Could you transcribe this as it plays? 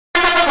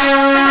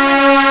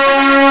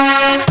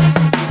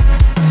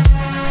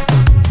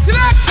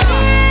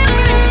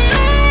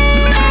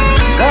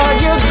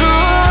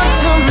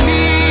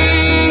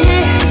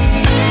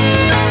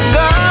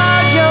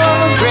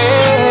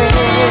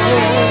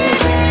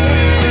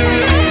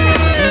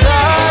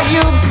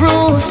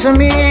to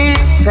me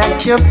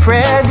that your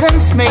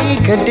presence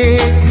make a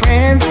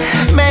difference.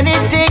 Many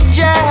take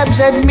jabs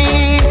at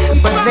me,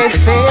 but they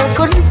fail,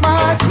 couldn't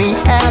mark me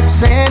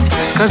absent.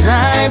 Cause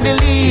I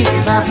believe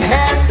I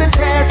passed the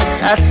test.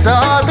 I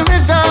saw the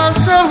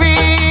results are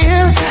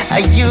real. I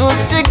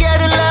used to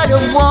get a lot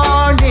of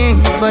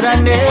warning, but I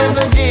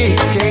never did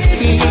take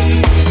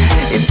heed.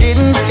 It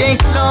didn't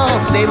take long,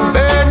 they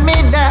burned me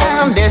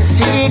down, their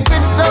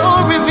secrets so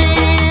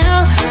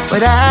revealed.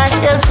 But I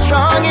held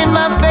strong in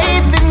my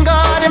faith in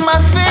God and my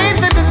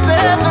faith in the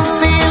seventh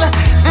seal.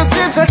 This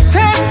is a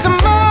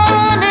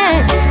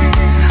testimony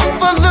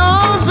for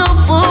those who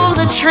pull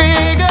the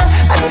trigger.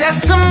 A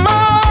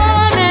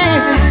testimony,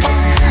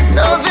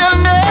 no,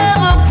 they'll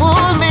never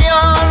pull me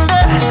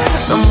under.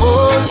 The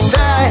Most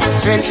High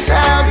stretched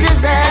out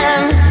His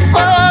hand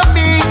for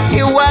me.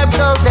 He wiped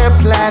all their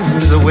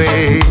plans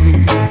away.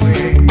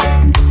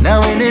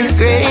 Now in His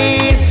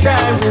grace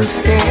I will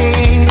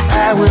stay,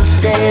 I will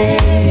stay.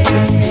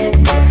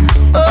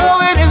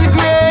 Oh, in His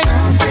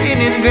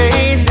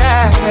grace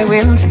I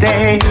will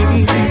stay.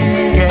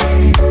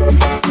 Yeah.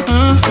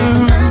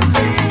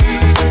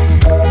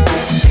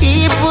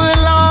 People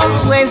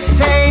always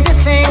say the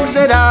things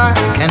that are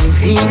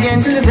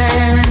convenient to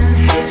them.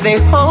 They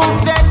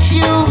hope that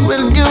you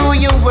will do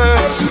your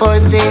worst, for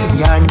they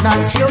are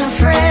not your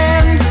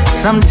friends.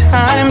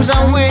 Sometimes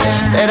I wish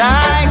that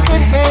I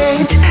could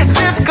hate.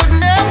 This could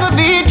never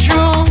be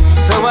true.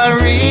 So I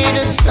read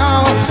a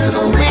song to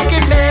the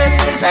wickedness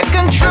that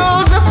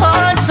controls the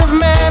hearts of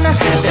men.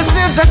 This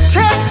is a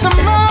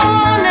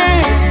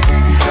testimony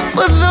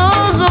for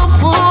those who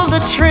pull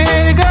the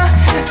trigger.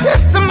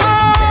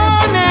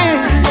 Testimony,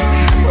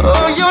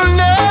 oh, you'll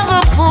never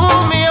pull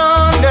me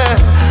under.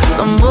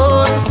 The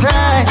Most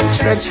High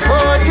stretched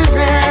forth His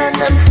hand,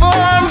 and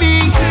for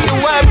me He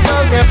wiped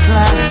all their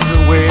plans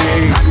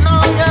away. I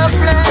know your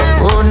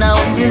plan. Oh, now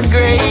in His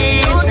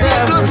grace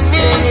I will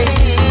stay,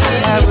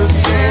 I will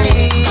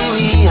stay.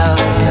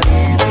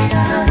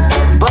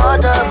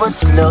 Both of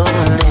us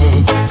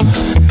lonely,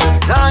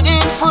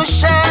 longing for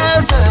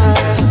shelter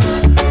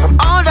from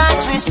all that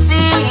we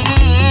see.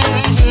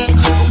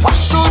 What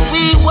should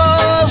we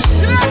worry?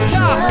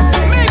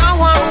 No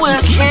one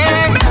will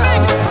care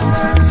us.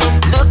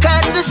 Look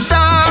at the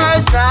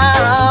stars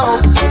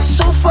now,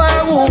 so far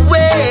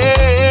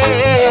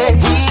away.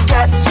 We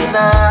got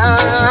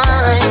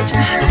tonight,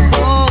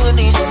 who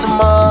needs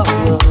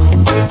tomorrow?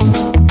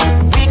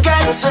 We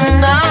got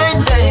tonight,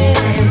 babe.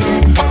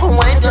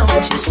 Why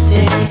don't you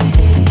stay?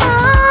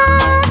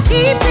 Oh,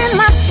 deep in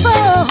my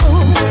soul,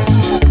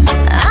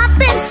 I've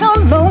been so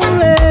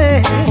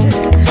lonely.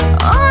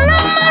 All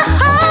of my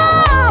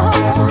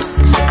hopes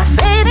are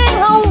fading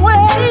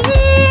away.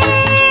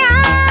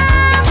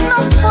 I'm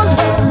not for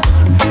love,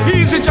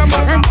 Easy,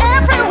 Jahmakah. and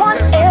everyone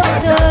else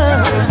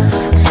does.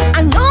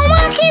 I know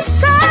I keep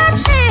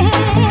searching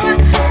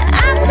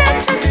after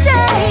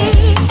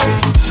today.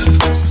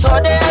 So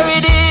there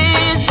it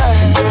is, girl.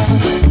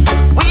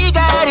 We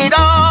got it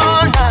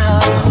all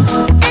now.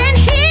 And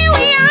here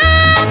we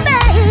are,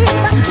 babe.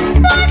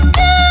 What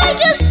do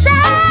you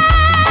say?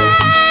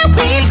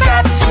 We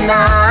got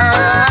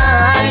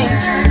tonight.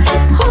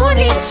 Who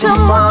needs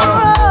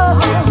tomorrow?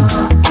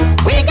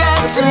 We got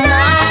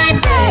tonight,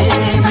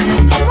 babe.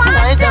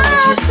 Why don't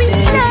you stay?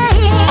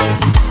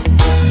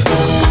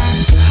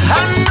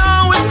 I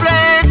know it's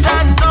late. I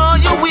know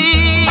you're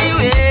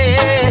weary.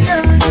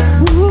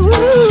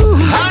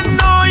 I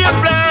know your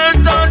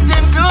plans don't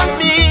include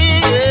me.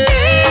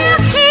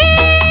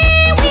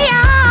 Here we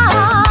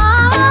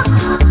are.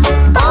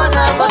 All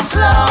of us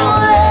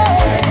lonely.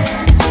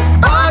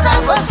 All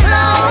of us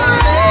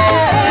lonely.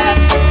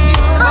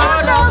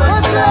 All of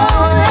us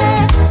lonely.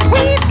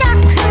 We've got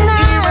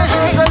tonight.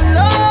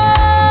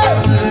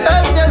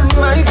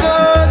 My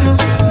God,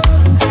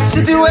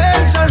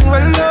 situation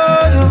will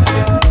Lord,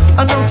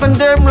 enough of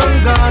them run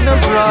gone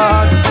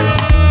abroad.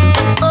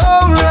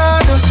 Oh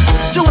Lord,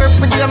 to work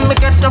with them, me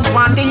get up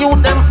on the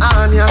youth them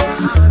on ya.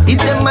 If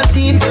them a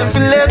team, them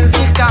feel left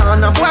the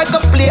corner. Boy go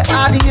play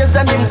hard years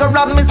and them go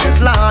rob Mrs.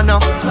 Lana.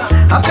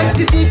 I bet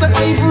the deep and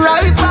give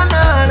right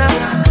banana.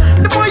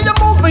 The boy you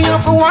move me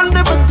up for one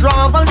never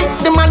drop. I lick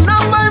the man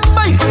on my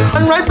bike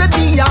and ride with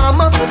the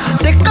armor.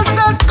 Take a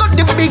shot, cut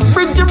the big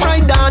bridge and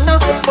ride down.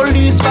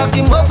 Police back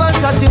him up and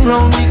shot him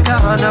round the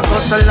corner.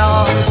 But the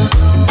Lord,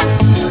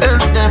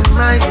 help them,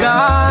 my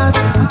God.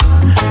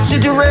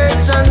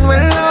 Situation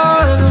will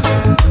Lord,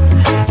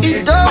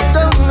 it up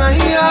down my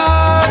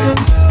yard.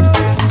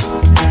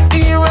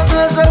 Here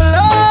was a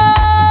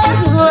Lord,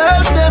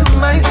 help them,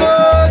 my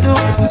God.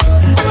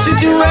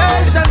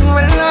 Situation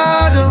will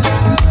Lord,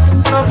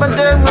 enough of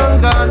them run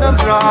gone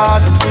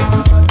abroad.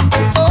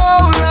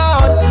 Oh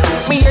Lord,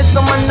 me hate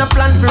some man a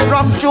plan for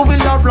rob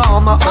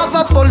Jubilarama. Have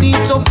a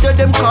police up there,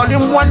 them call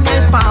him one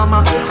day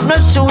Palma. No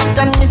shoot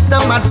and miss no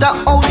matter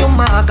how you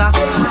maga.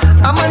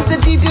 I'm on to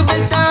teach you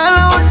better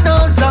all out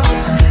those.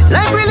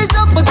 Life really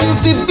tough, but you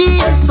feel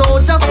be a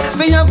soldier.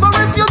 For you have a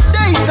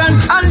reputation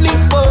and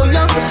live boy.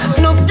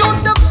 No youth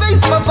to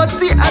face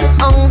poverty and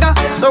hunger.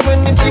 So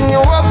anything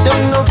you have,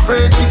 them no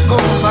afraid to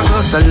come back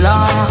us a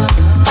lot.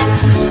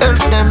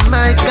 Help them,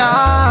 my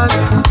God.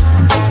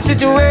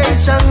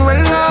 Situation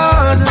well,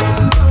 Lord.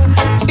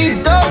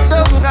 It up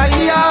them my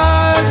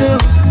yard.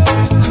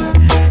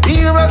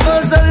 Here I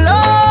goes a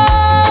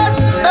lot.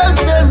 Help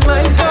them,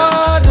 my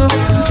God.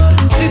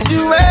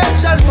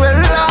 Situation well,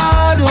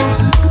 Lord.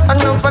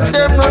 Enough of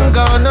them run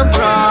gone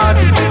abroad.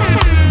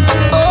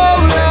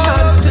 Oh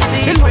Lord, to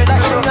see it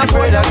like I'm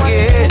bread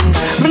again.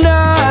 Me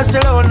nah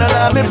sell out none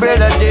of me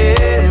bread of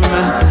them.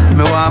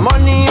 Me want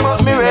money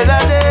but me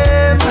rather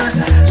them.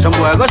 Some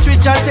boy go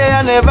switch and say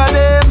I never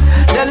them.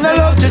 Then I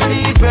love to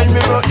see it when me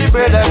broke the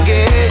bread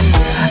again.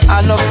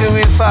 I know feel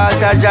we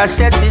fault, I just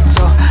said it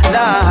so.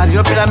 Nah, have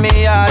you been me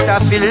heart, I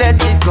feel let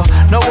it go.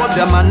 No one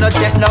the man, no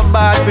take no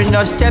bad, we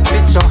no step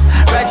it so.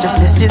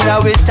 Righteousness in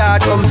our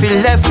thought, come feel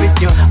left with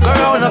you. Go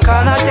round the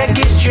corner, take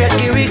it straight,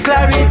 give it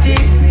clarity.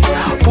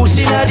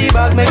 Pussy in the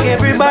bag, make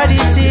everybody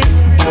see.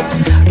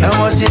 You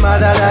must see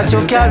mother that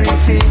you carry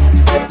feet.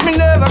 Me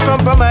never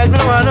compromise, me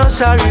no want no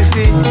sorry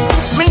fee.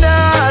 Me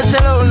nah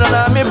sell out none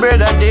of me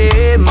bread a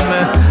them.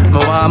 Me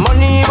want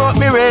money but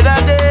me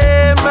rather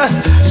them.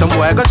 Some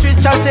boy go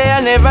switch and say I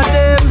never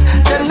them.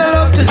 Them no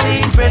love to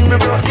see it when me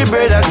broke the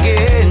bread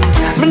again.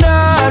 Me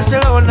nah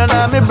sell out none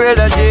of me bread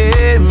a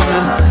them.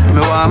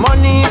 Me want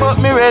money but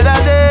me rather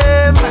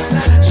them.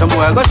 Some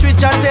boy go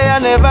switch and say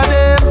I never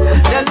them.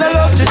 Them no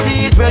love to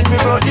see it when me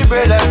broke the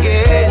bread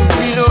again.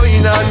 You know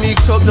in a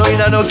mix up, no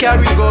in a no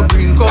carry go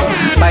bring up.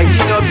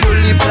 Biting up your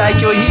lip like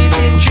you're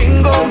eating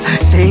chewing gum.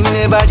 Saying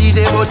never did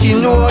it but you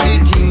know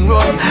the thing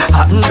wrong.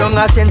 Happen down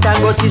a center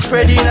but it's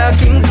spreading a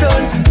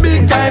Kingston.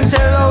 Big time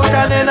sell out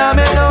and then I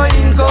make no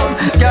income.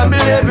 Gamble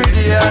every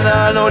day and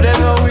I know them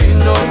no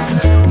win no.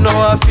 No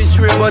a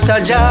FITZROY but a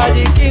jar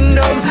the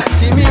kingdom.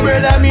 See me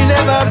brother me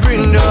never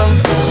bring them.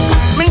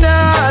 Me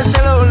nah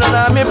sell out none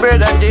of me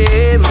brother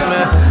them.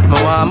 Me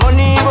want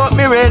money but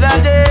me rather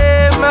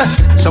them.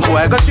 Some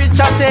boy go switch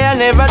and say I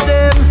never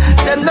them.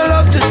 Them no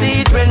love to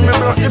see it when me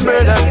broke the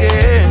bread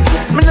again.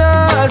 Me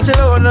nah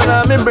sell out none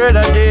of me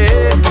brother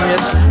them.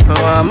 Yes, me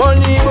want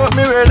money but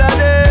me rather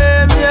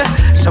them. Yeah,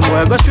 some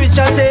boy go switch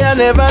and say I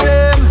never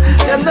them.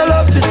 Them no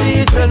love to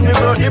see it when me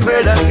broke the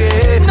bread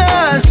again.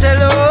 Nah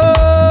sell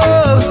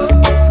out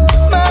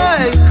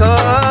my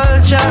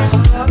culture.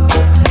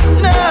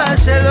 Nah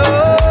sell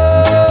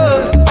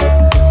out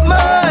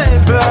my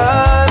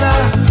brother.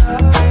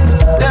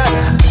 Yeah,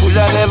 could I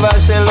never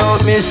sell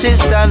out me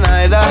sister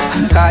neither.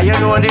 Cause you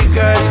know the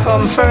girls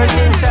come first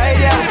inside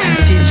ya.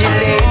 Teaching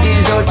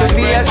ladies how to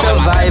be a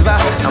survivor.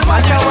 No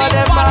matter what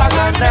them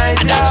organize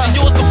ya. She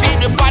used to feed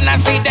the pan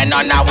and see them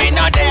on now we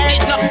not dead.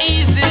 It's not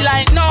easy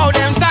like now,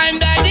 them time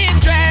that it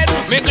dread.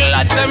 Me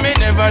glad say me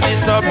never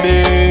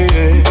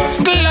disobey.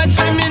 Glad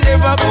say me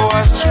never go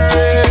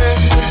astray.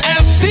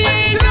 And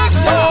see the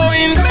soul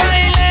in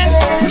silence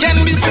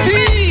can be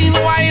seen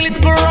while it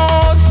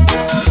grows.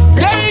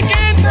 They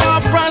can't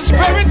stop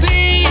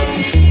prosperity.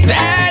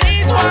 That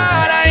is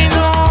what I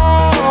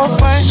know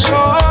for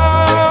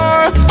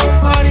sure.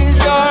 What is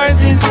yours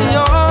is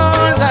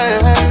yours.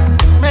 I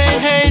may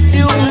hate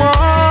you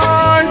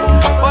more,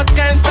 but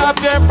can't stop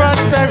your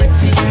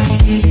prosperity.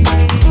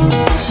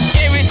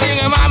 Everything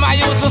your mama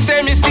used to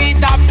say me see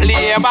that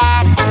play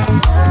back.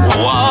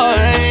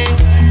 Why?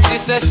 She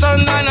said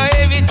son I know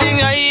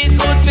everything I eat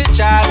good for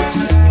chat.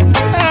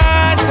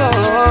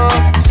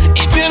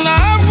 If you not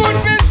have good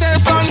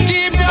business son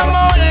keep your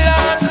mouth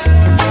locked.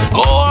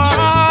 Oh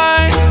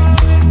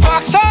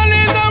Fox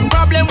always a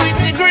problem with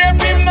the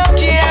grape him no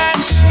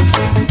cash.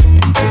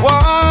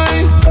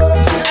 Why?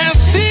 And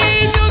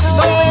seed you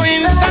sow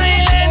in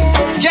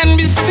silence can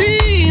be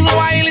seen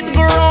while it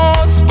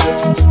grows.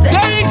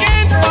 They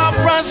can't stop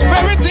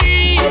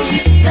prosperity.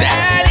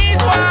 That is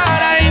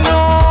what I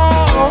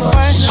know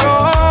for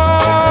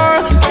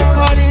sure.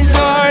 What is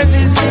yours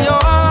is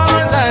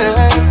yours.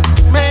 I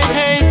may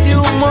hate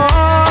you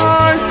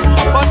more,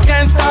 but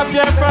can't stop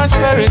your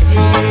prosperity.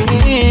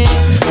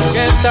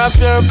 Can't stop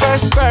your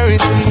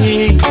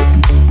prosperity.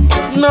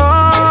 No,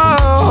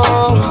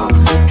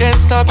 can't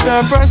stop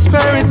your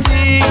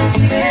prosperity.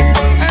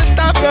 Can't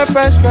stop your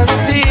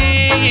prosperity.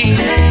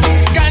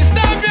 Can't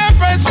stop your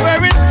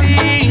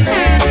prosperity.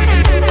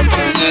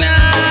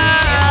 Nah.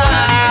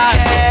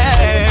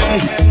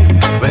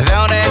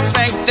 Without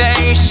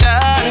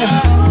expectation,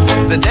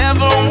 the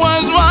devil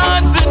was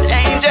once an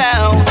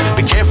angel.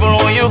 Be careful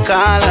who you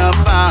call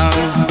upon.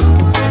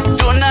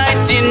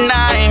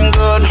 299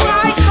 good,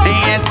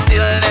 yet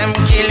still them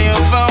kill you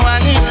for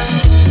one.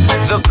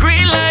 The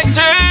green light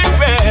turned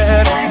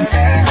red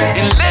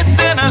in less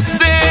than a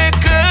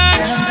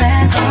second.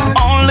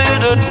 Only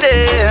the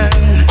dead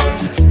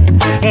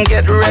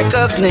get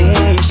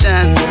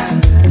recognition.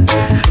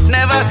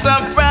 Never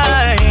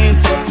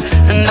surprised,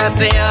 and that's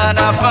the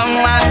order of a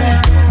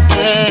man.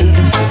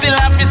 Still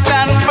have to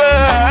stand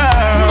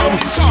firm.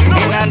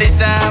 In this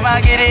time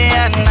I get it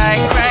and I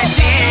cry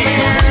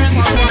tears.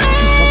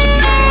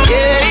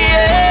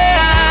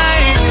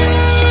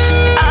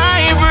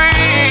 I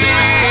breathe.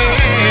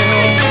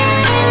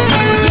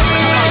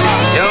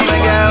 Yo, my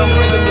girl.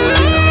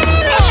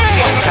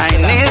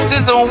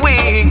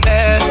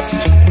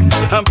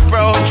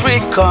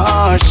 with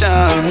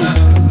caution.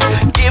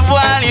 Give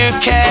while you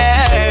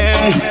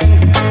can,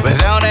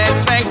 without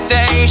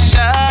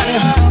expectation.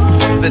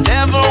 The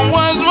devil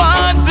was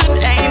once an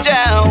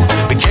angel.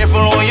 Be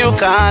careful who you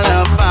call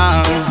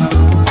upon.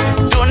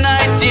 Do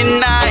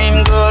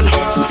 99 good,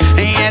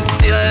 yet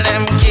still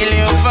them kill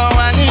you for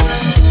one.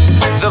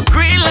 The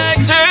green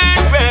light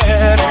turned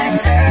red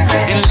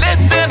in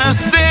less than a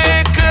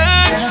second.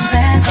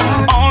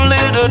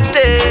 Only the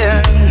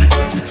dead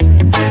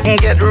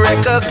get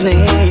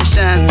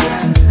recognition.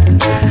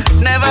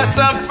 Never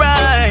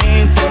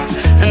surprised,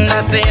 and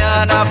that's the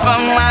art of a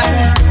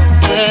man.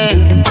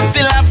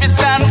 Still have to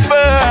stand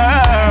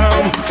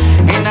firm.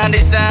 In a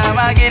this time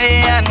I get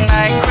it and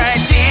I cry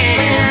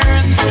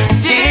tears,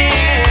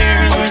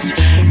 tears.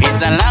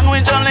 It's a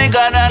language only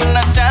God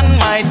understand.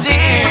 My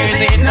tears,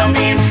 it don't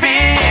mean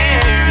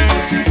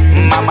fears.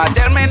 Mama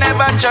tell me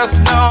never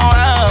trust no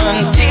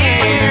one.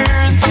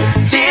 Tears,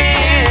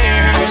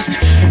 tears.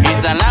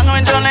 It's a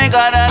language only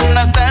God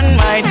understand.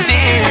 My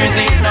tears,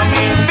 it don't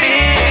mean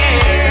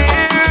fears.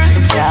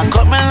 Yeah,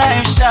 cut my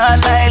life short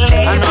like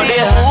leave. I know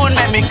they would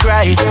make me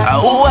cry.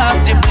 Who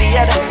have to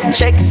bleed?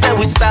 Check say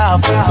we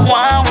stop.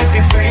 One we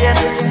feel free.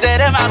 Say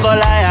them I go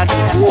lie.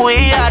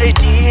 We are the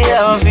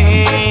DLV.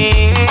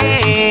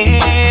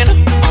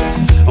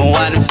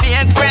 One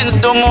fake friends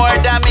do more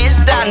damage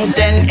than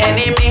 10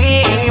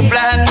 enemy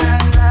plan.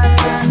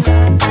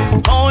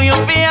 Oh, you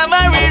feel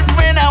a real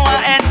friend, I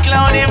want end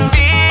clouding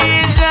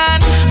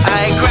vision.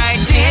 I cry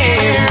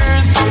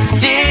tears,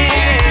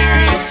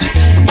 tears.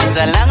 It's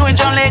a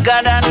language only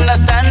God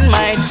understand.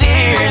 My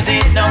tears,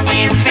 it don't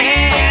mean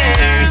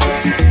fears.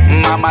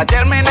 Mama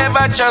tell me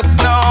never trust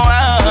no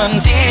one.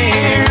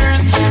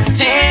 Tears,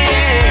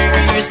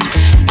 tears.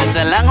 It's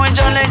a language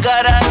only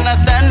God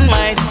understand.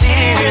 My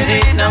tears,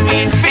 it don't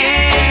mean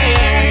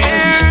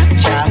fears.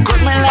 Can't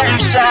cut my life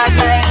short,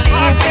 my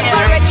life.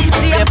 Already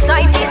see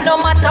upside it, no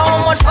matter how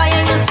much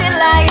fire you still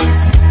light.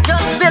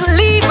 Just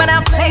believe and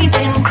have faith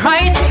in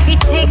Christ. It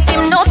takes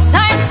him no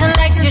time to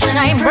let you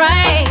shine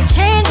bright.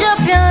 Change up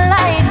your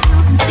life,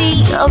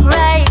 see how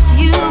bright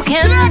you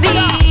can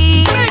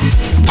be.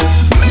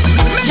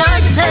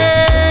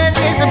 Johnson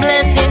is a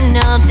blessing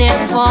out there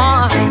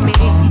for me.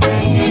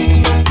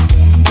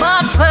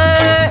 But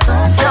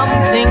first, some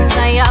things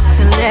I have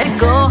to let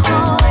go.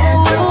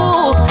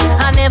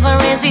 I never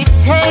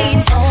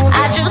hesitate,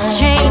 I just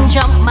change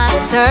up my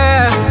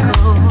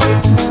circle.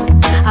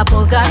 I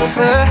put God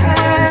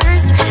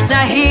first,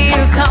 now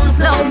here comes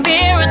the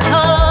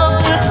miracle.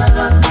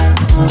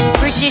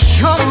 Pretty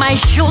sure my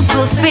shoes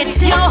will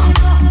fit you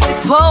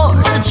before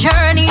the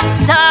journey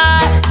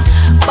starts.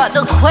 But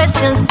the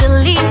question still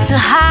leaves to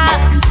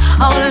ask,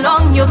 how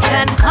long you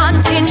can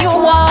continue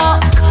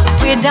walk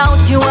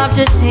without you have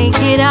to take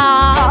it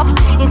off.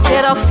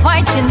 Instead of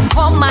fighting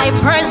for my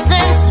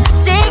presence,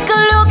 take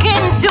a look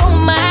into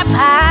my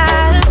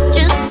past.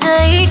 Just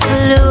take a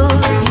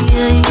look,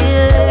 yeah,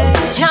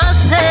 yeah.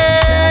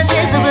 Johnson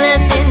is a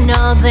blessing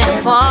out there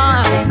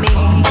for me.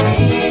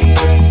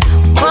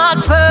 But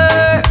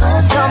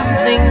first, some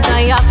things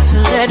I have to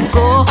let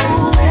go.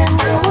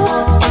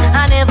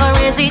 I never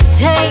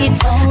hesitate,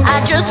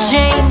 I just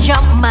change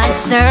up my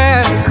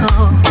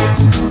circle.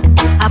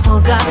 I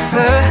put God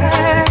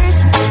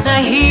first, now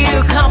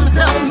here comes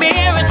a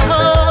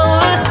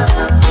miracle.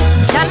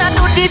 Can I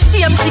do the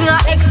same thing? I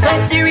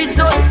expect the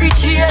result for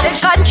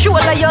change. Control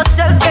of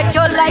yourself, get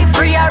your life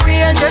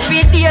rearranged.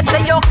 Every day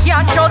say you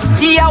can't just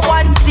stay at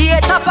one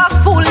state. Have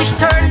a foolish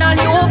turn on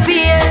your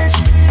page.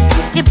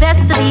 The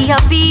best to be a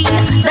bee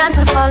than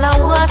to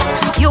follow us.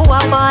 You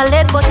are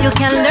ballad, but you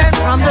can learn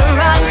from the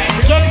rust.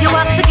 Get you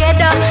up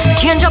together,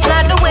 change up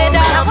like the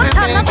weather. I will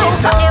turn it on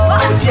forever,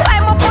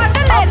 climb up on the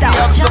ladder.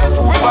 I have some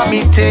food on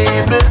me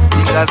table,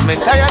 because me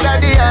tired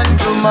of the hand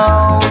to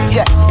mount,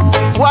 yeah.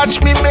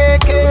 Watch me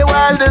make it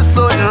while the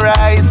sun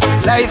rise.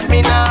 Life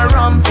me now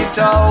ramp it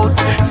out.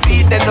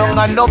 See them don't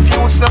got enough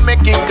youths to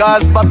make it,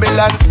 cause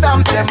Babylon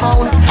stamp them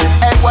out.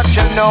 And what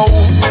you know,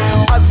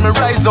 as me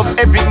rise up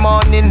every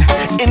morning,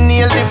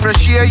 inhale the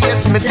fresh air,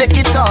 yes, me take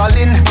it all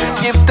in.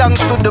 Give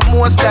thanks to the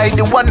Most High,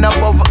 the one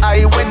above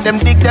I. When them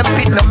dig them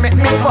pit, no make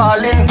me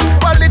fall in.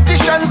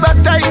 Politicians are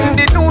tighten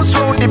the news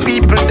round the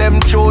people, them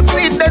throat.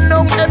 See them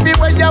down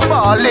everywhere you're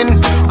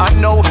balling. I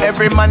know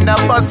every man a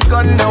bus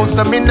gun now,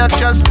 so me not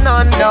just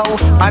none now.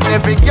 And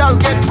every girl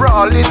get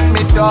brawling,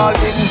 me darling.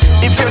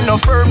 If you're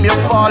not firm, you're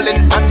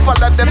falling. And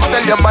follow them,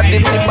 sell your body,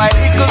 fi buy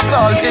little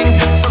salting.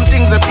 Some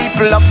things the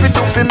people have to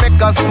do fi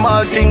make a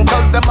small thing,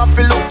 cause them have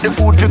to look the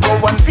food to go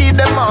and feed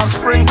them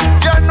offspring.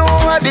 You know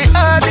what the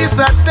hardest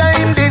at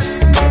time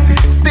this.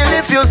 Still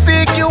if you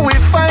seek you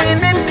will find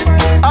it.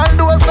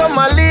 Although some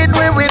a lead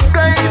way with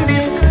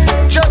blindness,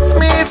 trust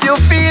me if you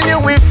feel you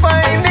will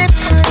find it.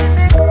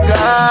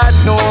 God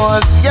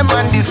knows, yeah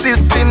man, the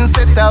system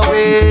set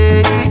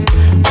away,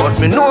 but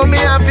me know me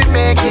have to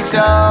make it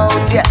out,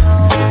 yeah.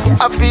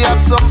 Have to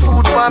have some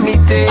food for me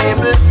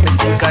table. Me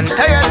sick and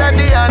tired of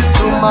the hands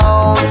to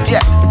mouth,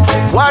 yeah.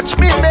 Watch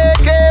me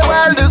make it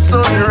while the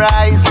sun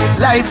rise.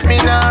 Life me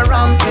nah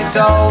ramp it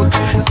out.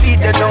 See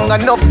the dung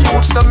enough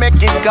youths to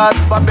make it, cause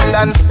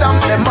Babylon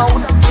stamp them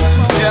out.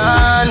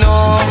 Yeah,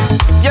 no,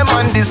 yeah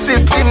man, the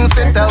system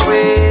set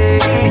away.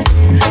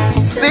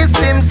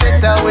 System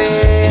set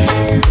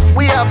away.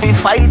 We have to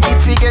fight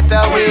it, we get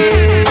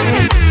away.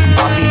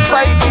 Have to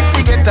fight it,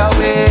 we get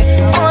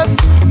away.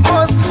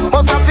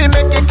 Must have to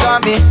make it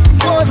coming.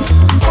 Must,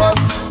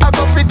 I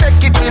go fi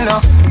take it in a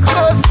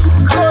cause,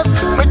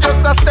 me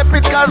just a step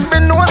it cause me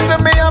know say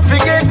me have to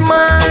get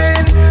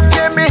mine.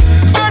 Yeah, me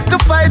got to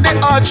fight the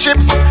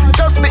hardships.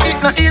 Just me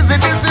it not easy,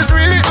 this is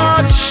really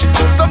harsh.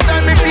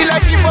 Sometimes me feel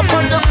like give up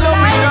on the slow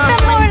it down.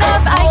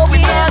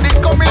 It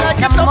coming like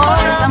it's a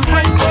fire.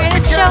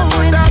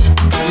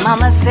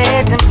 Mama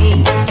said to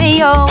me,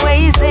 they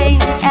always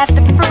aim at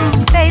the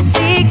fruits they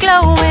see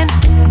glowing.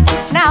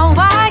 Now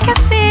I can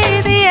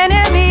see the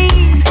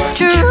enemy's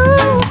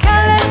true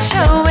colors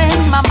showing.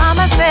 My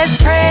mama says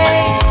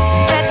pray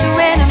that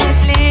your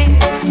enemies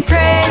live.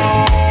 Pray,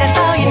 that's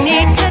all you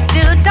need to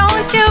do.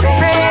 Don't you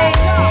pray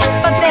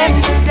for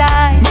them to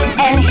die.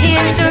 And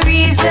here's the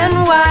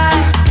reason why.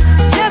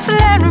 Just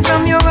learn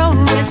from your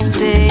own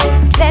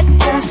mistakes. Let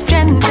them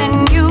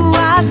strengthen you,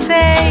 I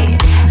say.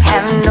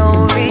 Have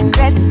no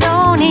regrets,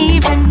 don't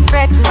even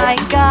fret. My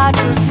God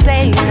will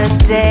save the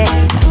day.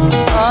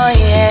 Oh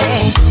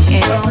yeah,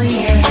 yeah. Oh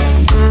yeah.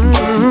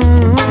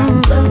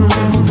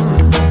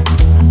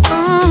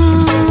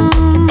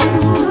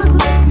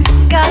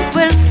 God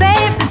will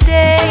save the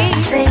day.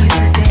 Save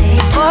the day.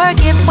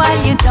 Forgive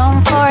while you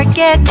don't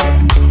forget.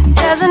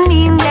 Doesn't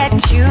mean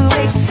that you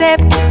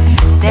accept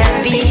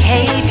their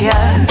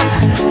behavior.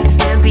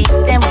 Still beat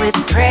them with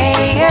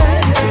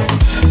prayer.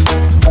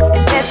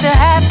 It's best to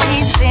have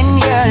peace in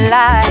your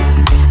life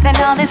than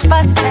all this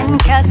fuss and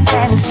cuss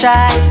and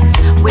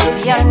strife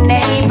with your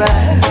neighbor.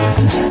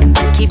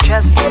 Keep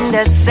trusting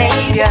the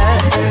Savior,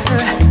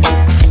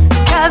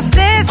 cause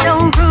there's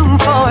no room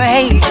for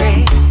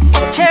hatred.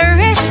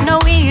 Cherish no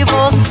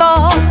evil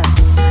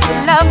thoughts.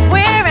 Love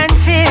we're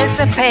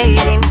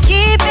anticipating.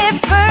 Keep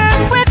it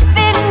firm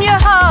within your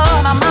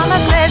heart. My mama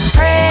says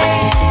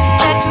pray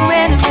that your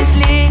enemies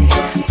live.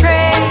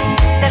 Pray,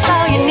 that's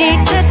all you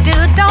need to do.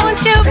 Don't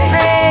you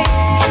pray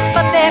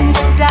for them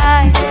to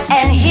die.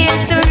 And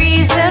here's the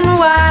reason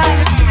why.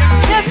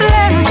 Just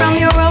learn from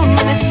your own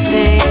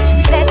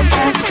mistakes. Let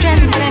them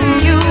strengthen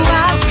you,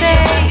 I say.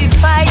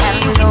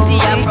 Have no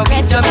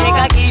regret,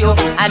 Jamaica give you.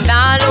 And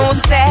all who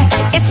say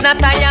it's not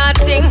a yard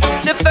thing.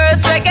 The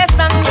first reggae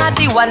song are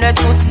the one that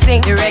would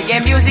sing. The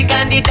reggae music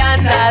and the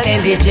dance all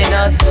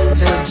indigenous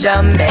to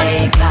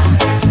Jamaica.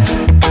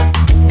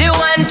 The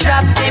one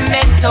trap, the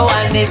mento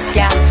and the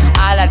ska,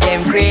 all of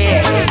them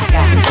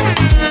creator.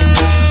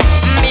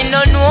 Me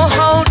no know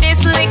how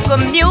this little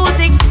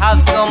music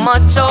have so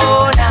much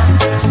honor.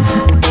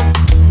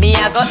 Me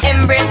I go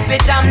embrace me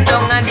jam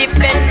down and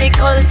defend me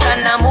culture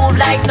and I move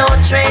like no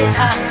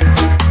traitor.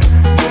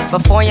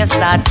 Before you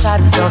start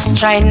chat, just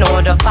try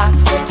know the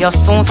facts. You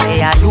soon say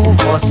you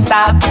must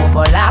stop,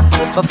 overlap.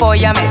 Before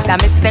you make that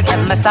mistake,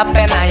 let me stop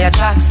in on your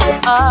tracks.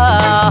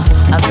 Oh,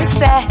 I'm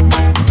say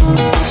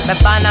me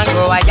born and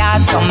grow a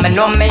yard, so me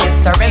know me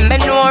history. Me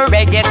know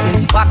reggae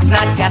since wax,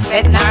 not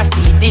cassette nor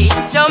CD.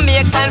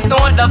 Jamaicans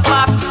know the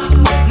facts.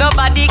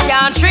 Nobody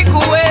can trick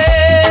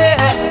away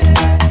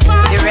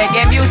the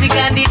reggae music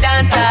and the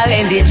dancehall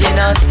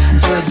indigenous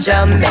to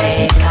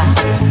Jamaica.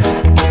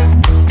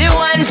 The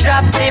one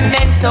drop, the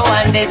mento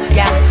and the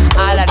ska,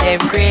 all of them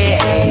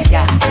create,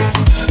 yeah.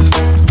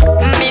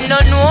 Me no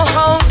know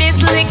how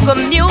this little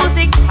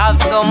music have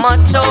so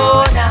much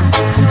honor.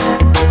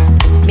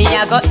 Me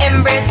I go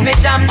embrace me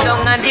jam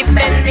down and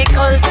defend me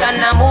culture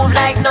and I move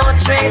like no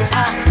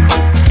traitor.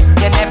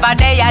 You never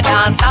dare a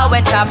dancer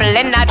when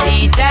traveling a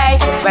DJ.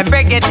 When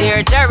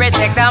Brigadier Jerry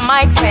take the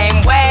mic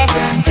same way.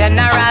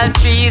 General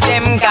Trees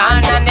him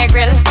gone on the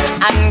grill.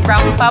 And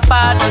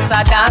Grandpapa does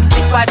a dance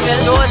the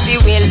quadrille. Josie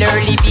will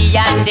early be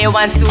and they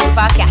want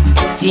super cat.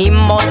 Team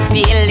must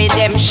be illy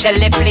them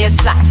Shelly plays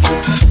flat.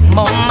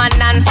 Mama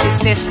Nancy,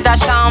 Sister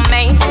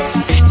Charmaine,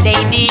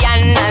 Lady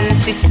Ann and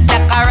Sister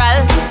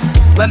Carol.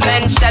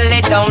 Women Shelly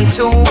down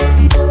too.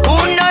 Who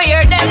know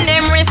hear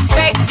them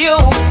respect you.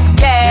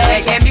 Yeah,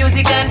 reggae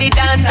music and the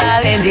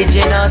dancehall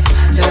indigenous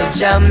to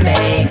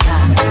Jamaica.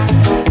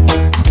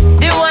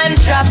 The one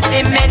drop,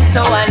 the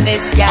mento and the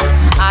ska,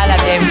 all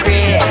of them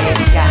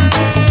create, yeah.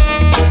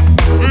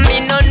 Me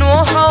no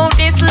know how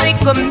this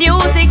little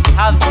music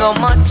have so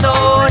much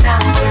honor.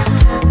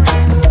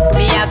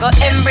 Me I go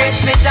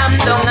embrace me jam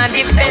down and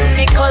defend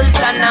me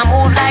culture and I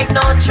move like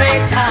no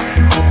traitor.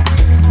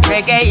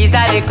 Reggae is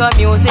a little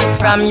music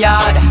from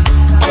yard.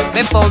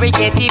 Before we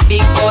get the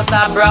big boss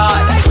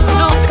abroad.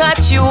 Look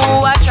at you,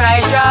 I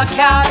try draw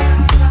card.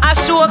 I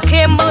sure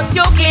claim but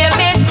you claim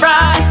it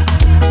fraud.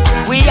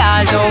 We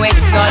all know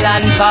it's null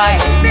and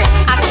void.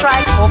 I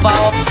try cover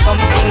up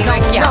something we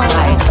can't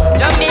hide.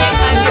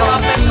 Jamaican, you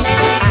have to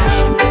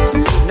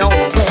no.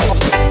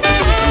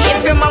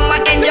 If your mama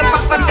and your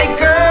papa say,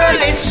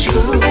 girl, it's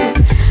true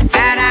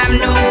that I'm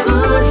no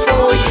good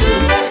for you,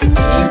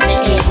 take me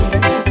in.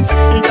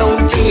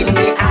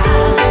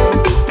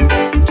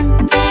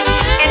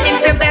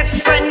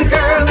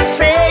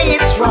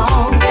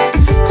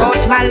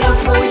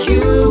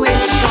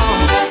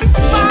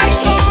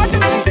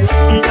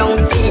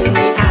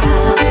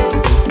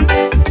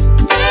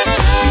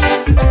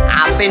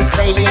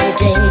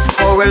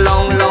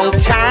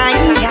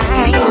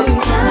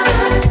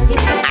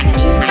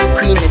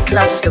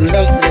 clubs to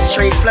make the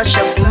straight flush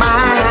of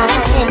mine.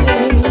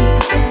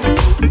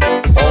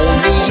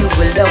 Only you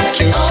alone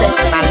can set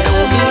my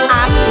lonely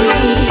heart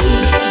free,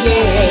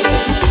 yeah,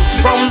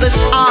 from this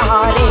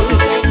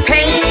heartache,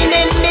 pain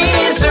and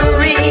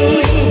misery.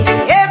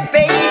 Yeah,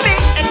 baby,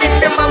 and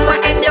if your mama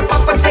and your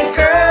papa say,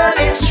 girl,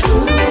 it's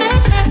true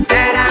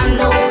that I'm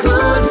no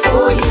good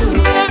for you,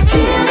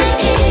 till the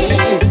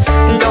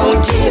end, don't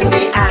tell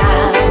me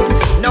out,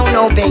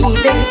 no, baby.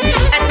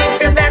 And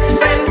if your best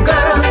friend,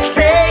 girl,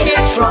 say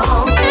it's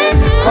wrong,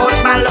 cause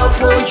my love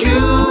for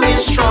you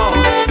is strong,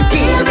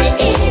 till the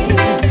end,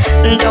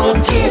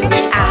 don't tell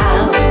me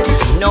out,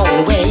 no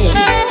way.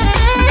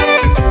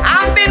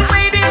 I've been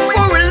waiting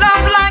for a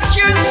love like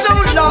you so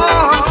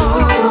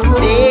long,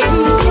 baby.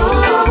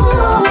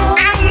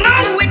 I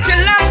know with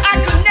your love I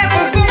could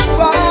never go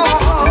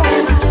wrong.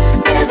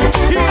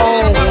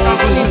 Oh,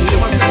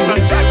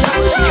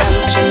 come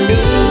to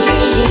me,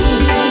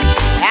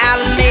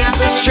 I'll make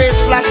the stress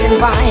flashing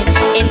by,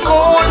 and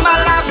all my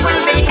life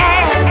will be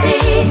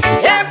happy.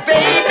 Yeah,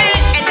 baby.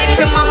 And if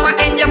your mama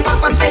and your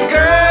papa say,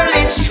 girl,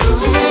 it's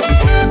true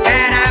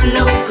that I'm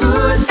no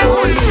good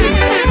for you,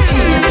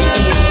 till the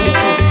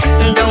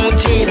end, don't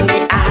tell me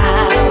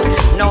out,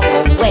 no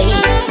way.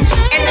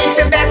 And if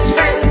your best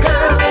friend,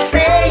 girl,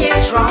 say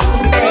it's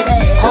wrong, baby,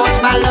 cause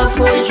my love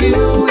for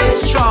you is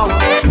strong,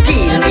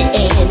 till the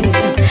end,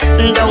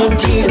 don't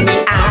tell me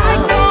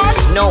out,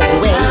 no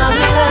way.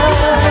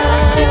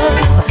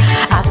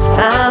 I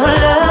found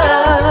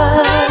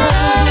love,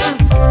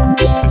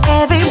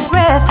 every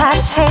breath I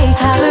take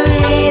I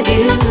breathe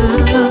you,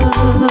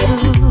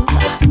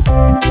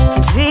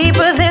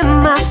 deeper than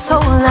my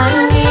soul I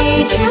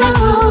need you,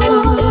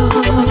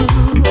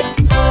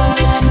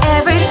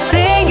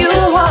 everything you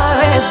are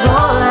is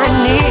all I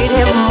need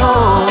and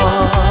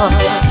more,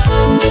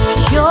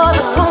 you're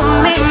the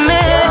soulmate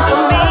man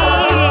for me.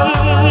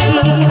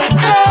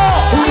 Hey.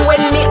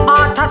 When me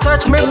heart a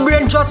search, my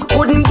brain just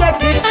couldn't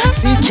get it,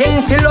 seeking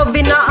for love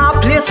in a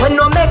place when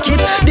no make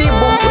it, the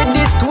book with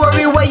the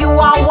story where you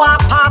are walk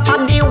past,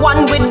 and the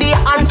one with the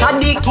answer,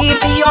 the key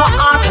to your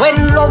heart.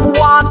 When love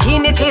walk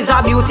in, it is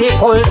a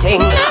beautiful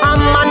thing. A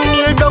man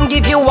kneel don't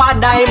give you a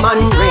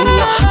diamond ring.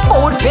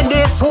 Food for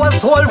the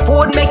soul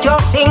food make you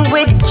sing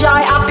with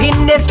joy,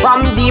 happiness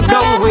from deep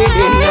down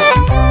within.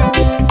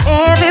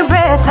 Every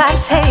breath I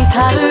take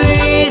I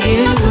breathe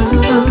you,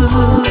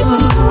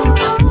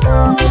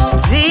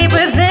 deep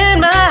within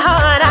my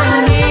heart I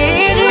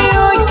need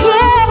you,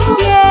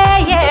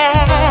 yeah.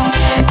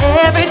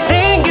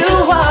 Everything you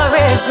are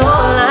is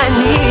all I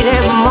need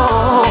and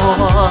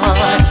more,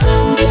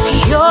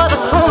 you're the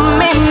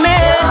soulmate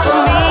man for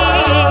me.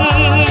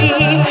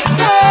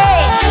 Hey,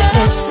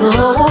 it's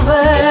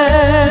over,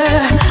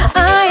 I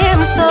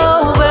am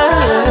sober,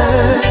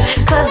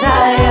 cause I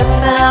have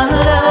found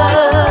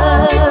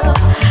love,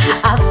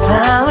 I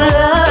found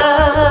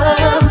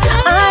love,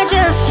 I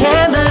just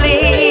can't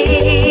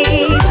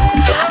believe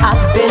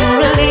I've been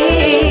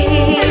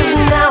relieved,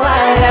 now I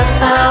have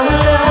found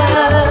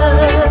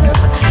love,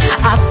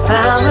 I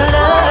found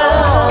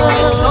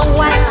love. So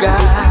what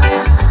God,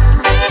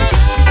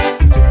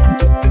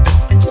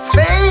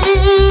 faith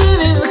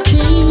is the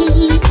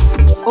key,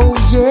 oh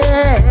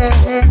yeah,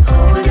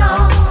 hold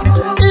on,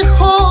 it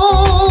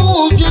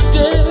holds your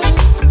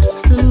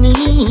destiny,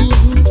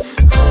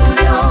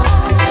 hold on,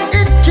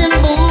 it can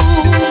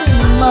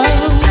move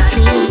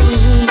mountains,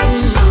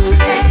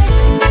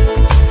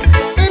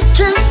 it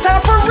can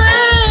stop a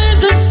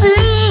raging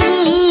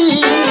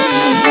sea,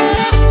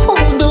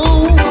 hold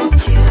on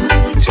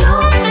to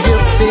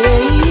your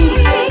faith,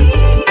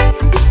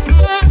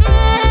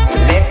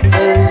 let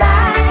the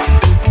light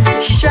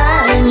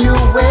shine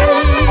your way,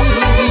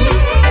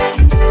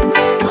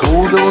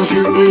 hold on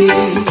to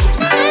it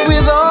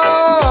with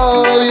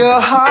all your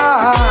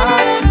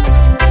heart,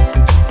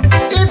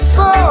 it's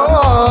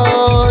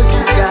all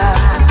you got,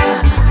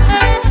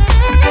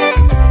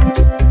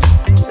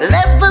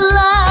 let the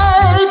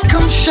light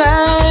come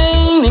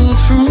shining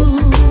through,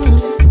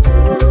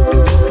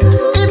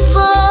 it's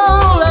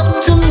all up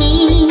to me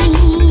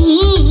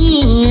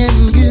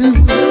and you.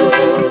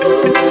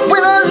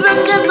 When I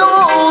look at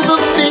all the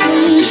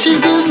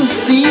fishes in the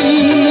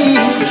sea,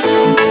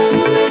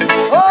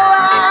 oh,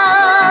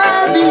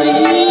 I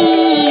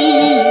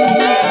believe.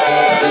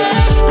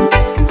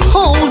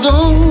 Hold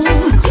on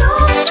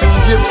to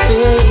your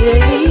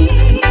faith,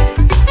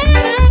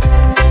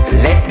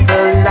 let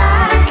the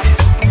light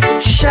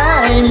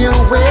shine your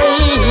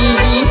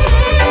way,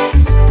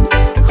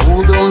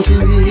 hold on to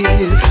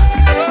it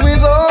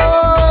with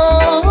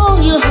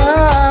all your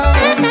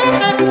heart,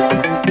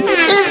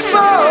 it's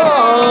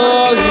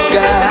all you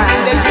got.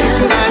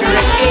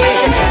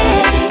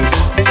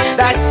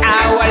 That's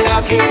how I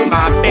love you,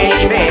 my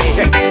baby.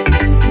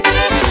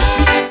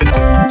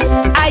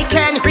 I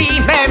can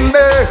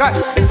remember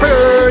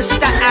first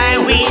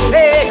time we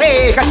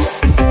met,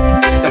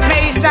 the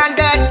place and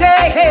the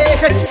day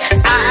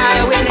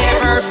I will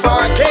never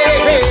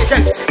forget.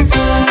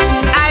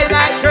 I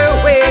like the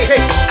way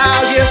how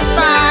you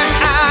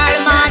smile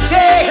my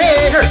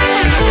day,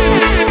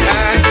 and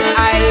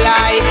I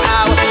like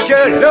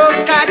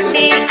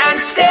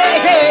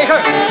say,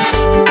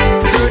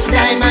 first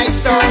time I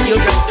saw you,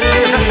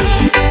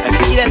 I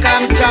feel like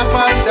I'm top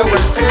of the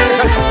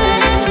world.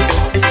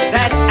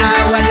 That's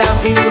how I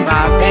love you,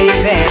 my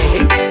baby.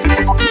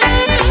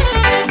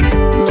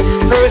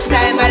 First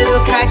time I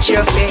look at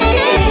your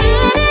face,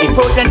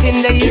 important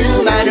in the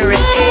human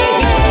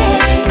race.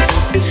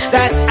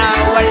 That's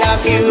how I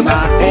love you,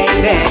 my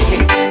baby.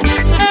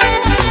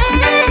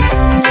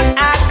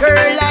 A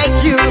girl like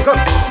you,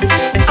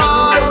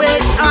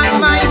 always on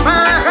my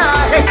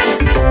mind,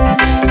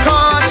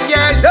 'cause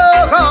your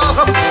love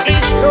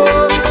is so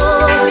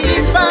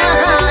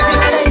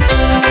divine.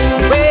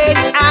 When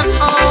I'm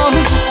home,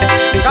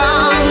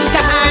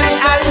 sometimes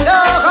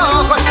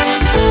alone,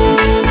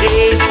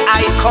 yes,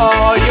 I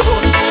call you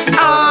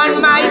on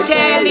my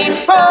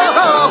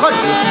telephone.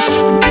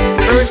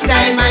 First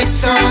time I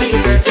saw you,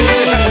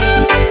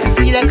 I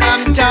feel like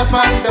I'm top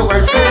of the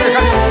world.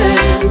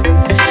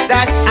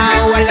 That's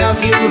how I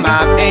love you,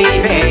 my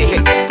baby.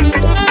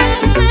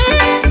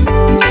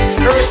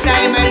 First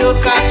time I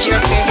look at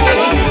your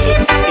face,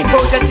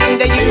 important in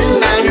the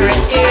human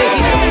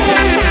race.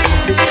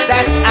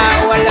 That's how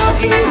I love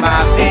you,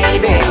 my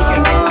baby.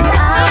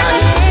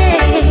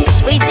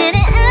 We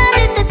didn't end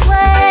it this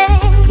way.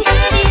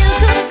 You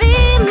could be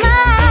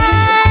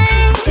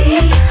mine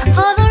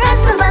for the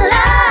rest of my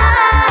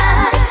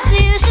life.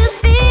 You should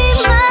be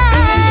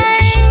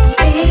mine.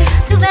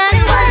 Too bad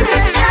it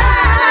wasn't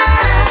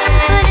time.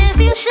 But if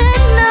you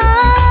should know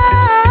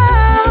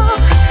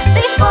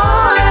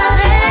before I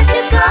let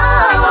you go,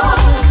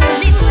 you could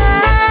be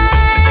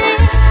mine.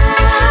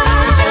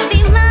 You should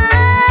be mine.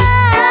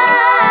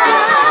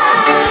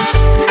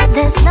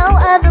 There's no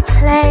other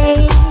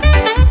place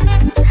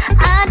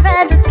I'd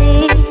rather be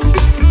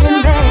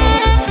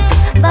embraced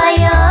by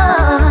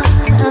your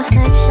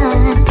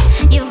affection.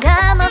 You've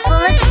got my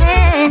full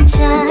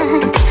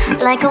attention,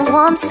 like a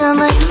warm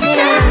summer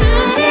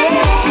kiss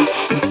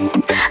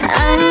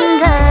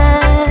under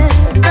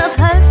the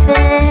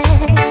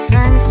perfect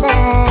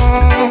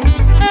sunset.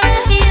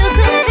 You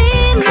could be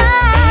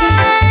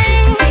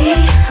mine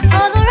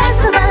for the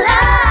rest of our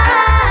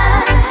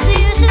lives.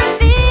 You should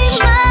be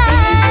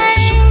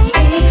mine.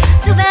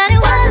 Too bad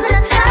it wasn't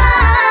a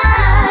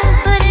time,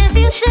 but if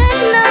you should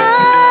know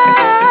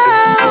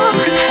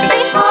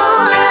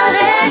before I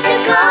let you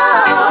go,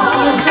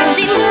 you could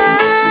be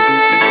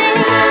mine.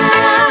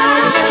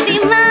 You should be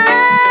mine.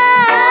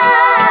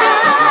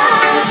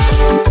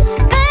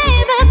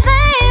 Baby,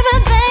 baby,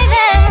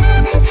 baby,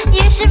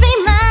 you should be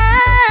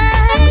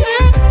mine.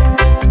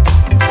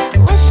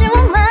 Wish you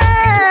were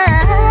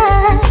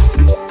mine.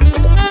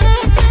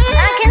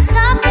 I can't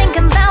stop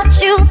thinking about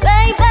you,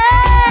 baby.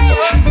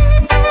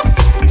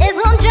 It's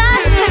gonna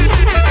drive me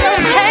so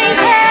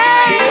crazy.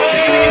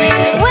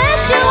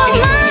 Wish you were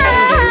mine.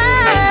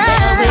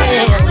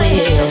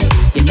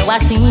 You know I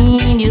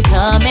seen you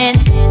coming,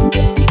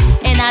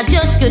 and I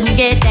just couldn't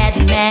get that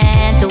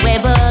man to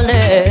ever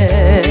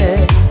learn.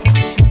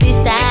 This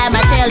time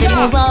I tell him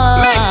move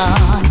on,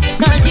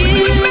 'cause you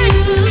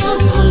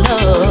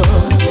know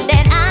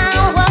that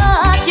I'm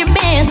what you're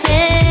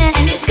missing.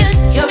 And it's good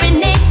you're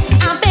in it.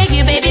 I beg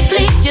you, baby,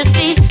 please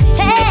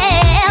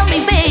tell me,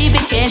 baby,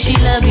 can she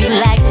love you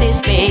like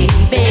this,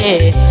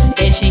 baby?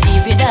 Can she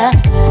give you the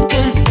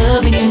good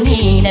loving you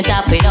need and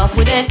top it off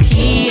with a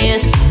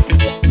kiss?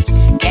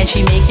 Can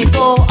she make you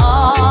go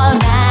all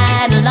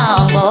night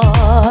long,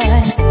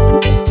 boy?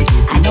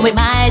 I know it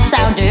might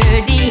sound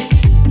dirty,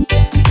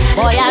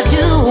 boy, I'll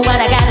do what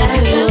I gotta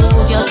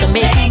do just to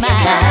make you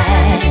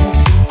mine.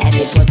 And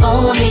it was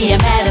only a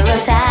matter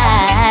of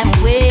time.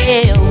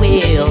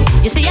 Well,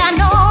 you see, I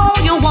know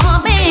you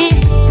want me,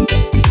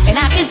 and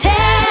I can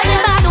tell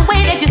by the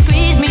way that you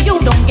squeeze me, you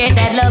don't get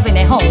that loving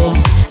at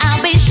home.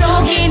 I'll be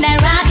stroking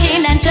and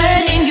rocking and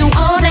turning you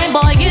on, and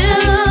boy, you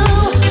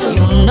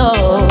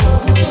know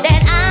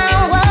that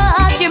I'm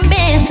what you're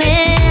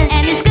missing.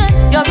 And it's good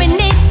you're in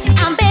it.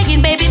 I'm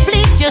begging, baby,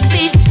 please tell,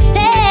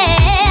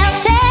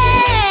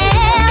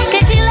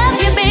 can she love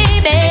you,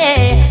 baby?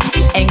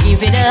 And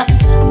give it up,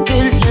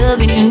 good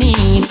loving you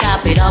need.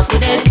 Top it off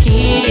with a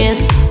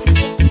kiss.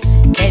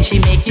 Can she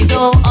make you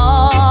go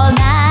all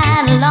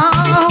night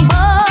long,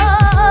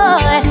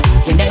 boy?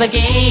 You never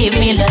gave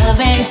me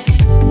loving,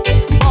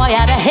 boy,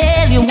 how the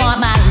hell you want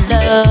my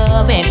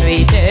love in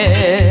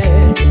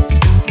return?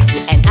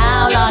 And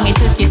how long it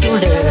took you to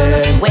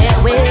learn? Well,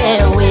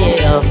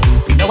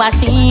 know I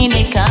seen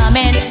it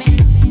coming,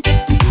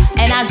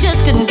 and I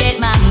just couldn't get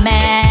my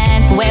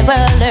man to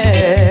ever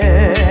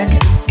learn.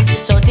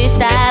 So this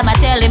time I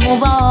tell him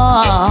move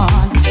on,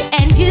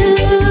 and you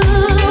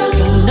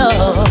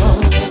know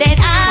that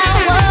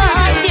I'm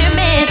what you're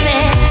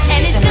missing. And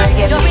it's good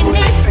you're in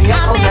it. I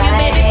beg you,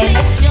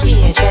 baby,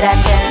 please. Hatred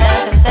and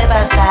jealous and step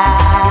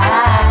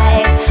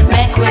aside,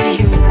 make we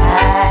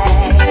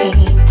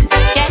unite.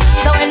 Yeah,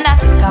 so in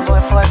Africa,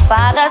 our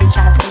forefathers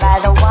chanting by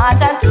the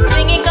waters,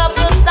 singing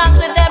couple songs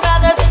with their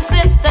brothers and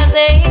sisters.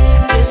 They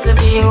used to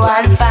be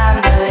one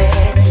family,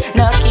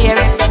 no care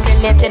if they're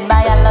related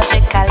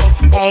biologically.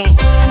 Hey,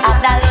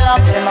 and I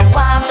love them, I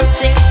want to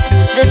see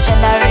this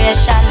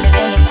generation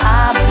living in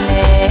harmony.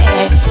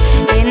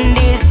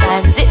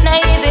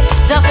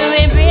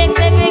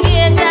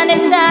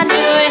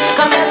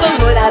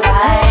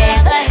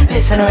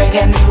 Listen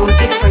reggae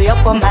music, free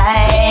up your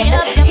mind.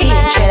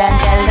 Hatred and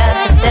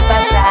jealousy, step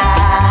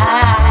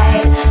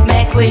aside.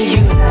 Make we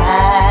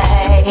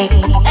unite.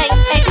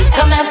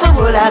 Come and put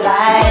all our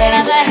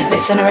vibes.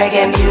 Listen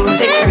reggae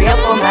music, free up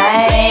your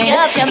mind.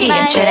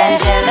 Hatred and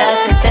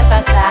jealousy, step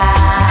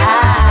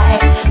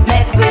aside.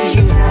 Make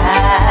we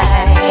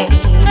unite.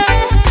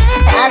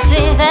 I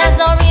see there's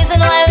no reason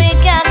why we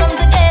can't come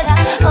together.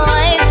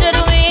 Why should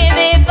we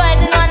be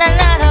fighting one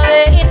another?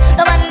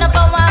 No man no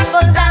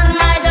powerful than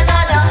my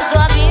Jahmakah. So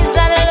a peace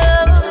and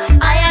love,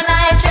 I and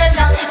I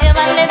treasure.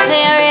 Humanity,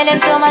 really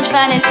too much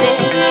vanity.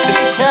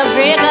 So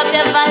break up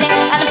your valley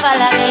and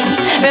follow me.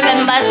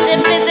 Remember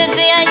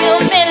simplicity and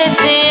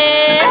humility.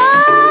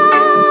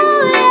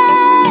 Oh,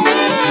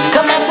 yeah.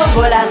 Come and put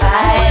all our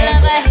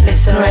vibes.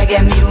 Listen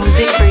reggae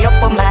music, free up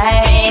your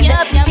mind.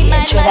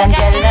 Hatred and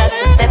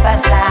jealousy, step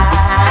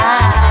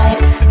aside.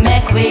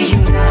 Make we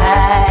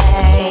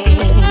unite.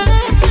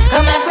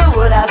 Come and put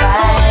all our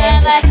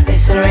vibes.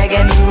 Listen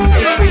reggae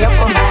music, free up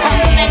your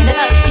mind.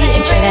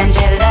 Hatred and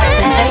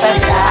jealousy, step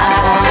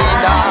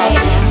aside.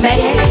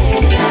 Make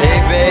Hey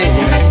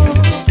baby,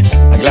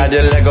 I'm glad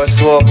you let go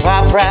so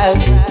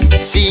paparazzi.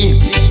 See,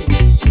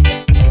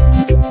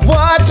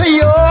 what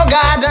your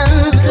garden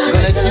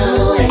gonna do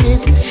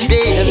it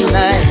day and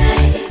night.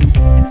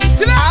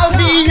 I'll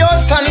be your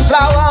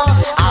sunflower,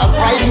 I'll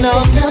brighten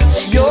up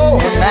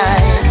your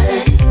night.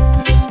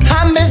 I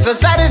miss the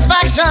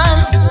satisfaction,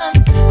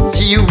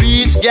 see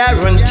we's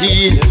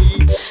guaranteed.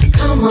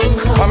 Come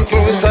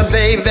closer,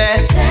 baby.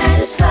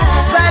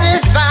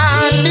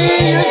 Satisfied, do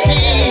you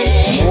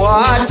see?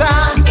 Water,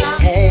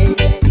 hey,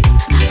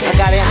 I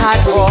got it hot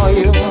for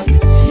you.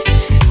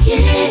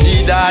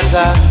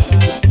 G-Data,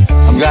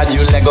 I'm glad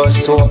you let go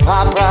so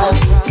paparazzi.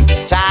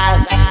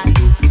 Child,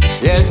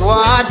 yes,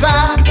 water,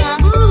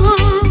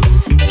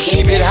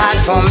 keep it hot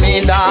for me,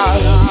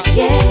 darling.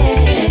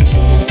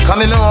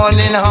 Coming on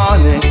in,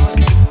 honey,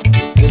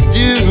 to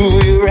do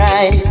it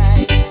right.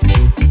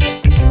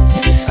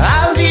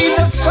 I'll be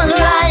the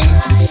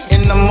sunlight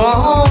in the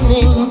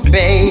morning,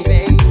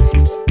 baby.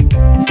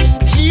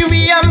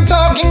 TV, I'm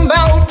talking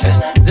about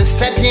the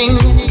setting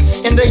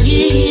in the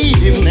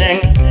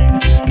evening.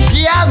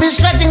 Gee, I'll be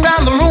stretching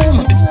around the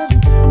room.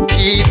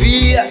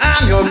 TV,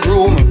 I'm your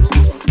groom.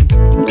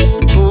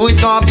 Ooh, it's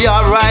gonna be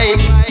alright.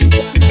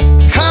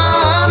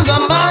 Come the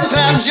month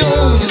of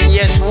June,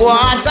 yes,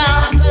 water,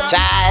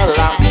 child,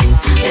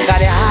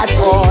 got it hot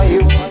for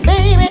you,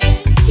 baby.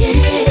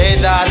 Hey,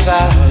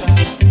 daughter,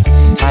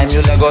 time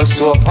you let go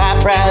so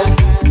paparazzi.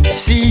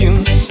 See you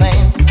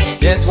saying,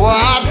 yes,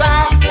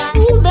 water,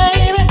 ooh,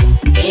 baby,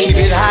 keep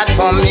it hot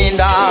for me,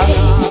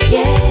 darling.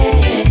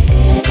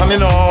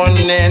 Coming on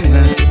in,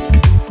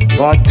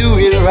 gonna do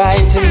it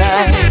right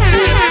tonight.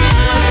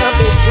 I'll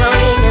be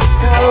drowning in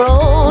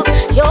sorrows.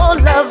 Your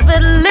love,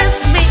 it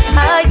lifts me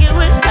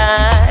higher and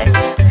higher.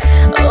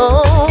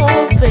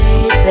 Oh,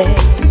 baby,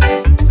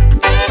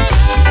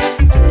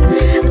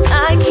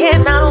 I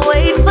cannot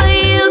wait for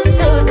you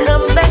to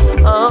come back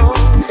home.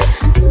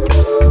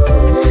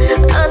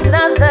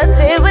 Another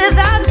day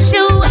without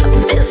you, I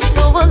feel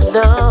so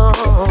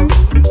alone.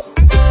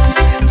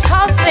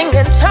 Tossing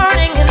and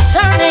turning and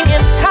turning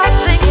and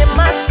tossing in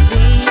my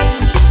sleep.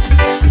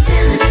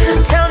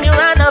 I'm telling you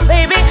right now,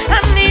 baby, I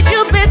need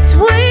you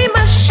between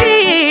my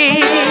sheets.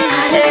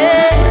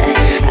 Yeah.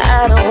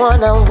 I don't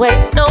wanna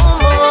wait no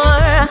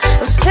more.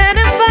 I'm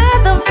standing by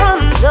the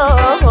front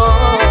door.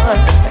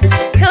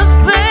 'Cause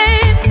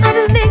babe, I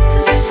need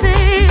to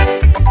see.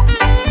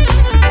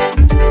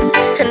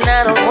 And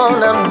I don't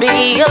wanna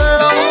be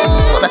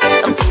alone.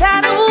 I'm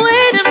tired of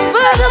waiting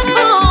for the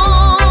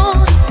phone.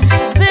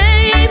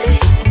 Baby,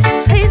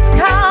 please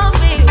call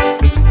me.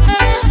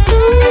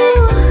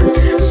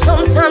 Ooh,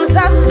 sometimes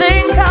I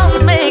think I'll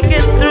make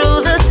it through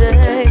the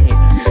day.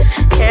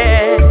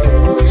 Yeah,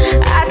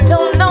 I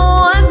don't know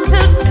what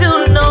to do,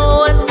 know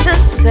what to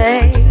say.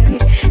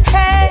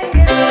 Hey,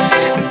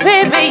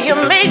 baby, you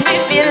make me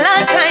feel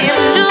like I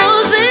am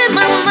losing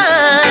my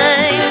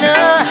mind.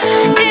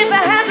 If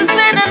I had to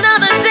spend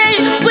another day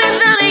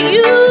without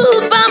you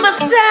by my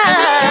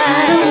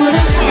side,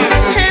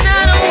 and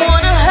I don't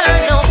wanna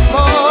hurt no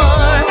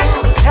more.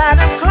 I'm tired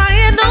of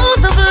crying on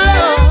the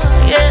floor.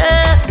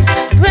 Yeah,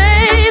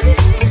 baby,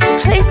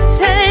 please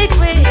take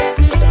me.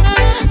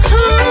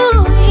 Ooh,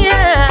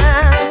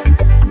 yeah,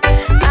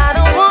 I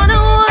don't wanna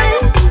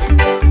wait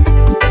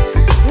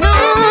no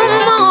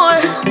more.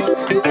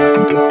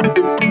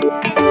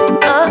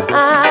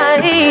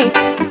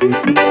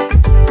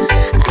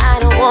 I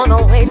don't wanna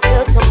wait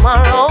till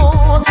tomorrow.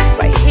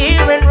 Right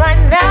here and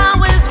right now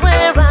is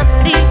where I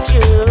need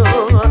you.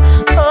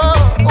 Oh,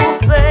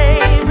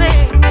 baby,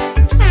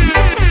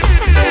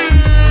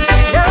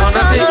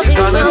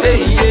 Gonna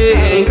take,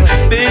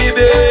 yeah,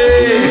 baby.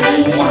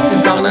 What's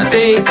it gonna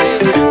take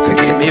to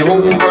get me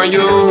over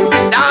you?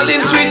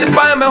 Darling, sweet and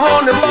fine, my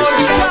honey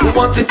bunch.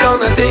 What's it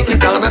gonna take? It's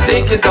gonna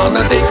take, it's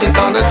gonna take, it's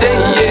gonna take,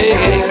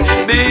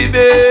 yeah,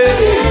 baby.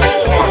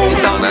 What's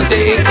it gonna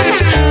take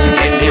to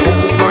get me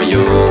over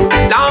you?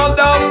 Lord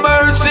of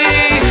mercy,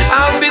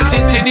 I've been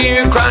sitting sitting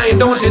here crying,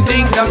 don't you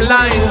think I'm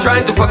lying?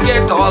 Trying to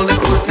forget all the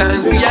good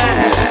times we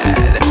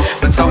had.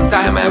 But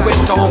sometime I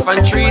went off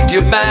and treat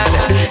you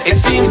bad. It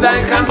seems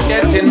like I'm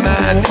getting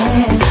mad.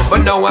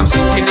 But now I'm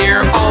sitting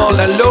here all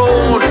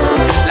alone,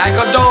 like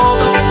a dog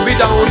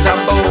without a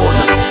bone.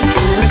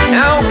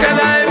 How can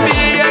I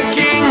be a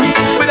king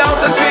without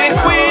a sweet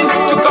queen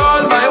to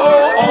call my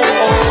own?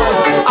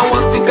 And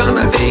what's it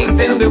gonna take?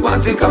 Tell me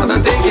what's it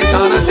gonna take? It's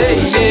gonna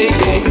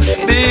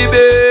take,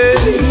 baby.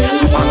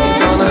 What's it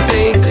gonna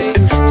take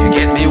to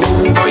get me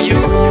over you?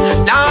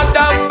 Lord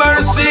have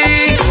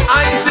mercy.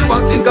 I said,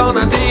 what's it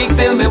gonna take?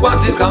 Tell me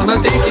what it's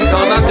gonna take. It's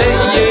gonna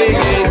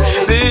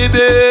take,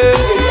 baby.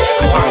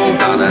 What's it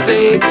gonna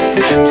take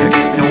to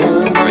get me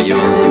over you?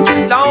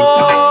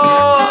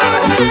 Lord,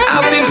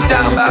 I've been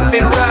stabbed, I've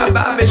been robbed,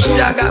 I've been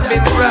shot, I've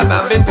been robbed,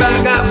 I've been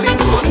bagged, I've been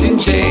put in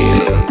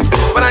jail.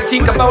 When I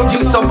think about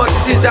you so much,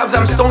 since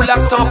I'm so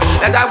locked up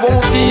that I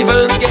won't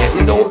even get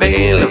no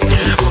bail.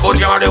 But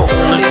you're the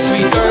only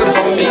sweet girl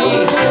for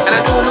me, and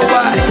I don't know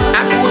why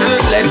I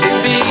couldn't let it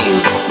be.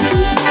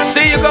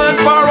 Say you're gone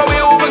far away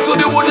over to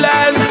the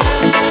woodland.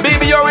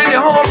 Baby, you're in the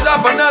arms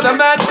of another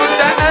man. But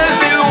I ask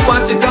you,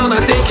 what's it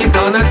gonna take? It's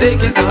gonna take,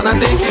 it's gonna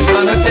take, it's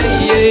gonna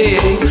take, yeah.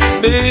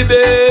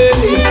 Baby,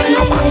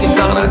 what's it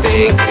gonna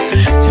take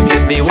to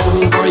get me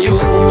over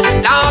you?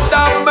 Lord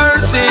have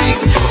mercy.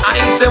 I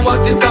said,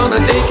 what's it gonna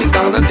take? It's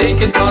gonna take,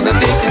 it's gonna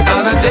take, it's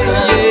gonna take,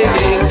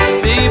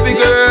 yeah. Baby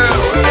girl,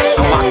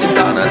 what's it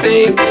gonna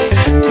take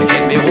to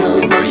get me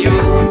over you?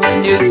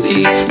 You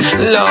see,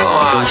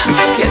 Lord,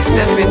 get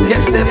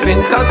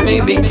stepping, cause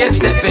maybe get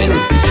stepping.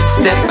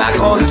 Step back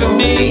onto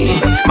me.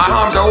 My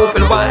arms are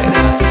open wide,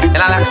 and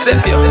I'll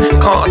accept you,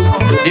 cause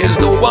there's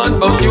no one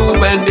but you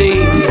and me.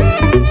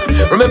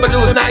 Remember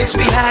those nights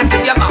we had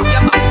together,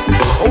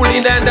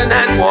 holding hand in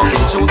hand,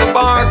 walking through the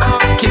park,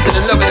 kissing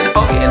and loving and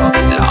hugging,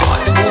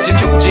 Lord,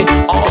 smoochie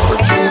all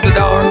through the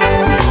dark.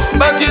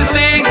 But you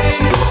see,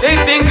 they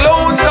think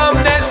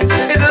lonesomeness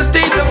is a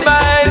state of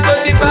mind.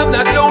 But if I'm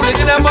not lonely,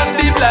 then I must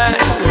be blind.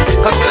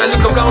 Cause when I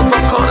look around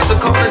from corner to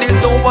corner,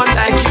 there's no one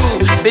like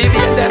you, baby,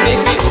 and that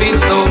makes me feel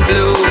so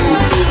blue.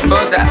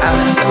 But I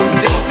have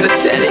something to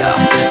tell you,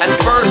 and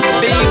first,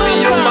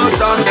 baby, you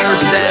must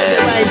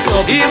understand.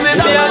 Even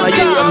if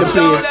you run the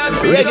place,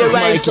 reggae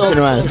rise up.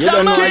 You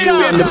don't know how you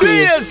run the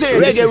place.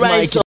 Reggae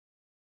rise up.